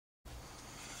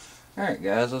Alright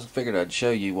guys, I figured I'd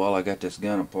show you while I got this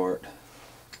gun apart.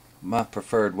 My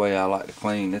preferred way I like to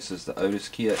clean, this is the Otis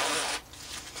kit.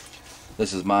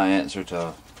 This is my answer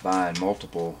to buying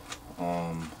multiple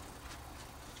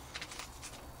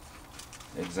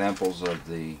examples of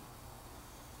the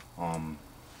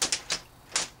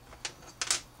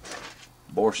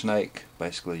bore snake.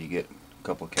 Basically you get a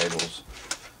couple of cables.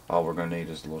 All we're going to need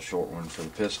is a little short one for the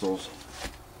pistols.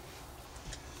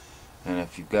 And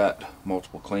if you've got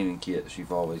multiple cleaning kits,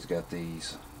 you've always got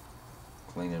these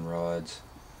cleaning rods.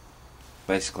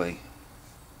 Basically,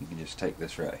 you can just take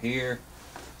this right here,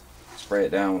 spray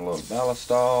it down with a little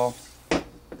ballistol, and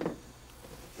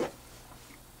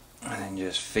then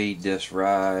just feed this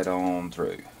right on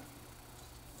through.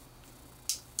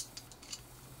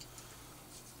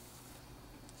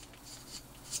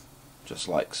 Just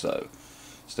like so.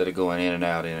 Instead of going in and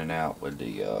out with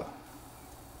the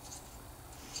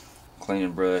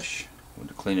cleaning brush, with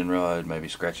the cleaning rod, maybe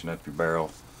scratching up your barrel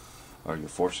or your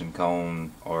forcing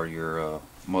cone or your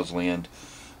muzzle end,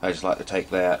 I just like to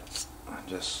take that and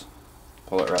just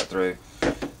pull it right through.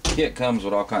 Kit comes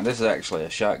with all kind. This is actually a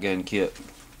shotgun kit,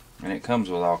 and it comes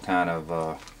with all kind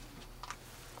of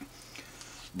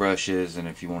brushes, and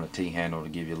if you want a T-handle to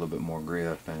give you a little bit more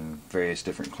grip, and various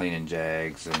different cleaning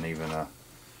jags, and even a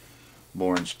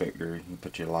bore inspector. You can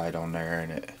put your light on there,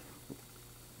 and it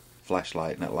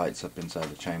flashlight, and it lights up inside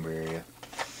the chamber area.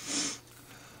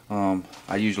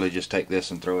 I usually just take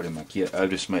this and throw it in my kit.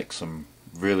 Otis makes some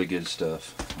really good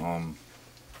stuff.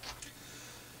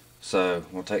 So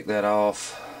we'll take that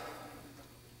off.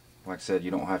 Like I said,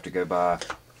 you don't have to go buy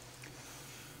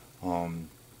a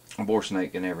bore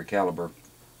snake in every caliber.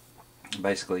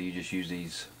 Basically, you just use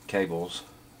these cables.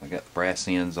 They got brass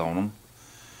ends on them,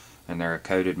 and they're a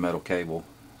coated metal cable,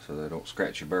 so they don't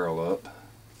scratch your barrel up.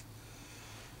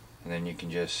 And then you can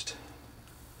just,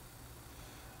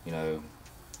 you know,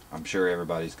 I'm sure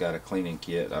everybody's got a cleaning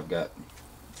kit. I've got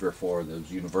 3 or 4 of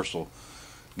those universal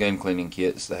gun cleaning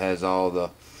kits that has all the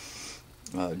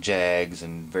jags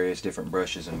and various different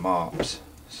brushes and mops.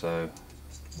 So,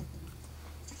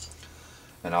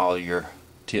 and all your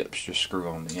tips just screw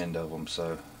on the end of them.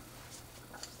 So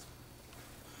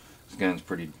this gun's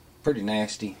pretty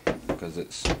nasty because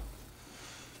it's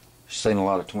seen a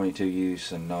lot of 22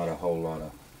 use and not a whole lot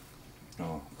of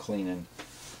cleaning.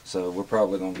 So we're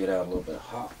probably going to get out a little bit of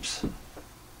hops.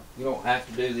 You don't have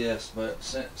to do this, but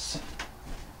since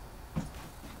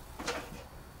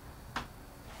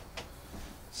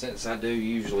I do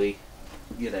usually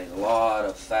get a lot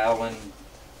of fouling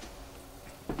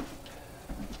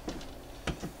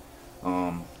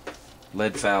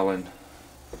lead fouling.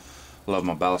 Love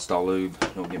my ballistol lube,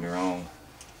 don't get me wrong,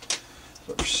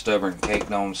 but for stubborn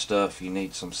caked on stuff you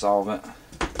need some solvent,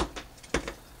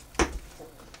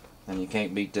 and you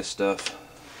can't beat this stuff.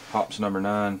 Hops number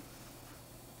 9.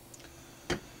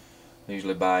 I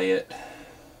usually buy it.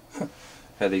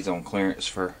 Had these on clearance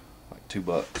for like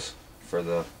 $2 for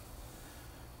the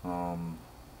I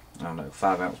don't know,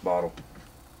 5-ounce bottle,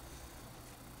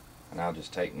 and I'll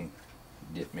just take and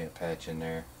dip me a patch in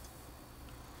there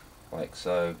like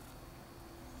so.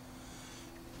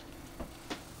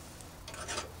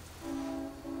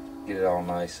 Get it all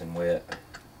nice and wet.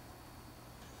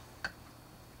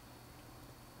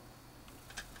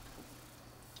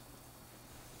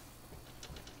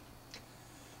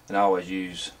 And I always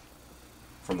use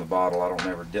from the bottle. I don't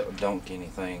ever dunk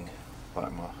anything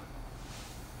like my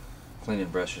cleaning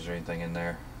brushes or anything in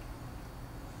there.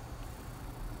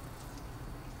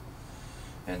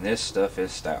 And this stuff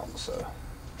is stout, so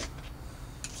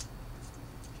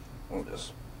we'll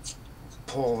just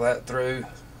pull that through.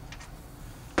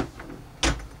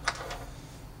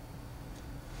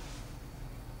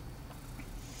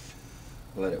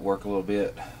 Let it work a little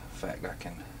bit. In fact, I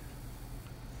can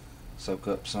soak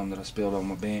up some that I spilled on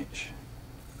my bench.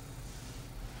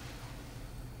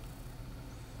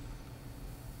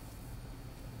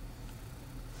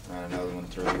 Run another one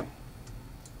through.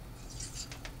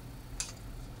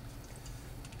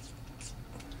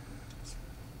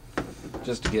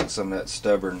 Just to get some of that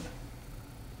stubborn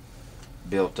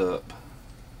built up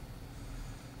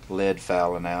lead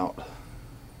fouling out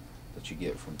that you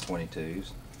get from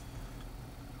 22s.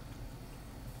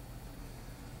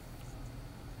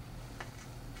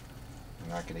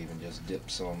 And I could even just dip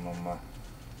some on my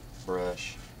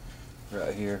brush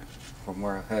right here from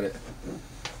where I had it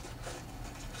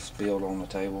spilled on the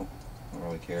table. I don't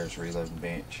really care, it's reloading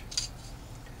bench.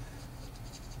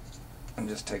 And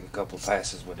just take a couple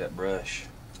passes with that brush.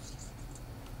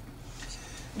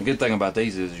 The good thing about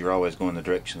these is you're always going the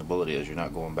direction the bullet is. You're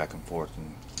not going back and forth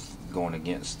and going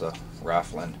against the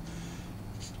rifling.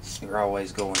 you're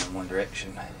always going in one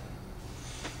direction. I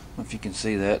don't know if you can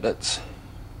see that. That's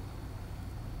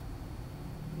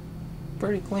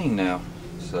pretty clean now.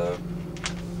 So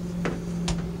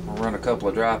I'll run a couple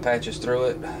of dry patches through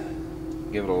it,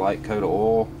 give it a light coat of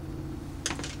oil,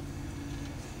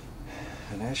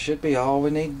 and that should be all we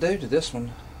need to do to this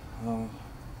one.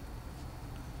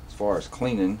 As far as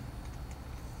cleaning,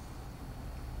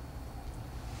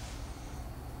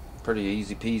 pretty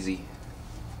easy peasy.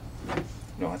 You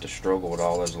don't have to struggle with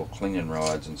all those little cleaning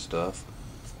rods and stuff.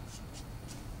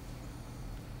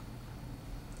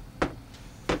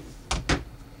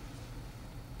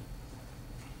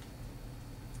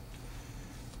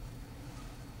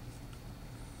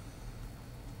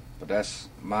 But that's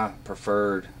my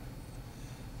preferred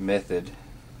method.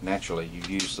 Naturally, you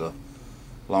use the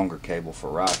longer cable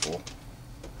for rifle.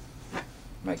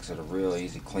 Makes it a real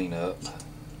easy cleanup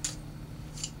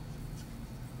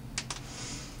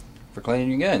for cleaning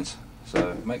your guns.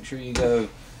 So make sure you go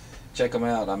check them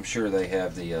out. I'm sure they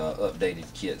have the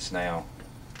updated kits now.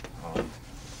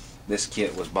 This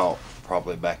kit was bought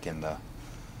probably back in the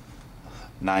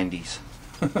 90s.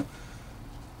 In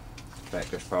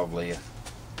fact, there's probably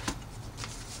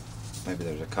maybe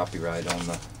there's a copyright on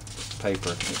the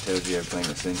paper. It tells you everything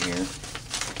that's in here.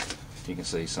 You can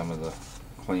see some of the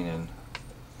cleaning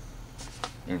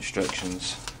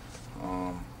instructions.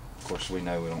 Of course, we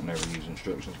know we don't never use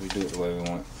instructions. We do it the way we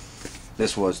want.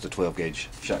 This was the 12 gauge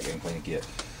shotgun cleaning kit.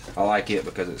 I like it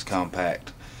because it's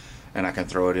compact and I can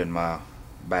throw it in my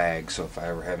bag, so if I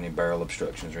ever have any barrel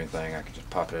obstructions or anything, I can just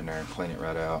pop it in there and clean it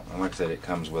right out. And like I said, it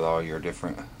comes with all your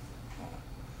different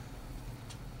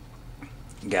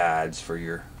guides for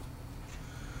your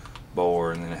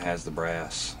bore, and then it has the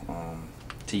brass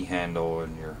T-handle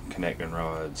and your connecting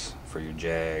rods for your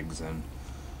jags and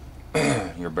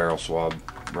your barrel swab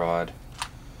rod,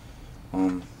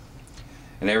 and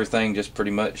everything just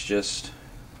pretty much just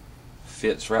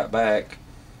fits right back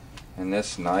in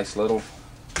this nice little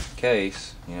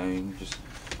case. You know, you can just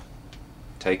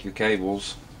take your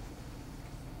cables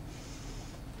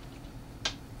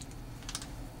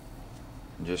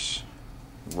and just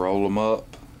roll them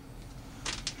up.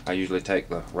 I usually take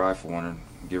the rifle one and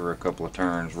give her a couple of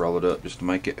turns, roll it up just to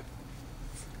make it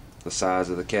the size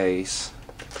of the case.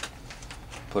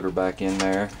 Put her back in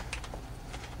there,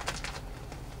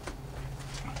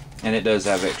 and it does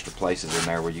have extra places in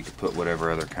there where you could put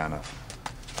whatever other kind of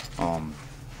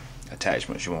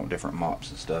attachments you want, different mops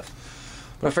and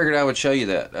stuff. But I figured I would show you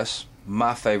that. That's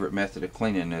my favorite method of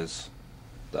cleaning, is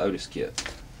the Otis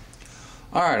kit.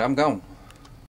 Alright, I'm gone.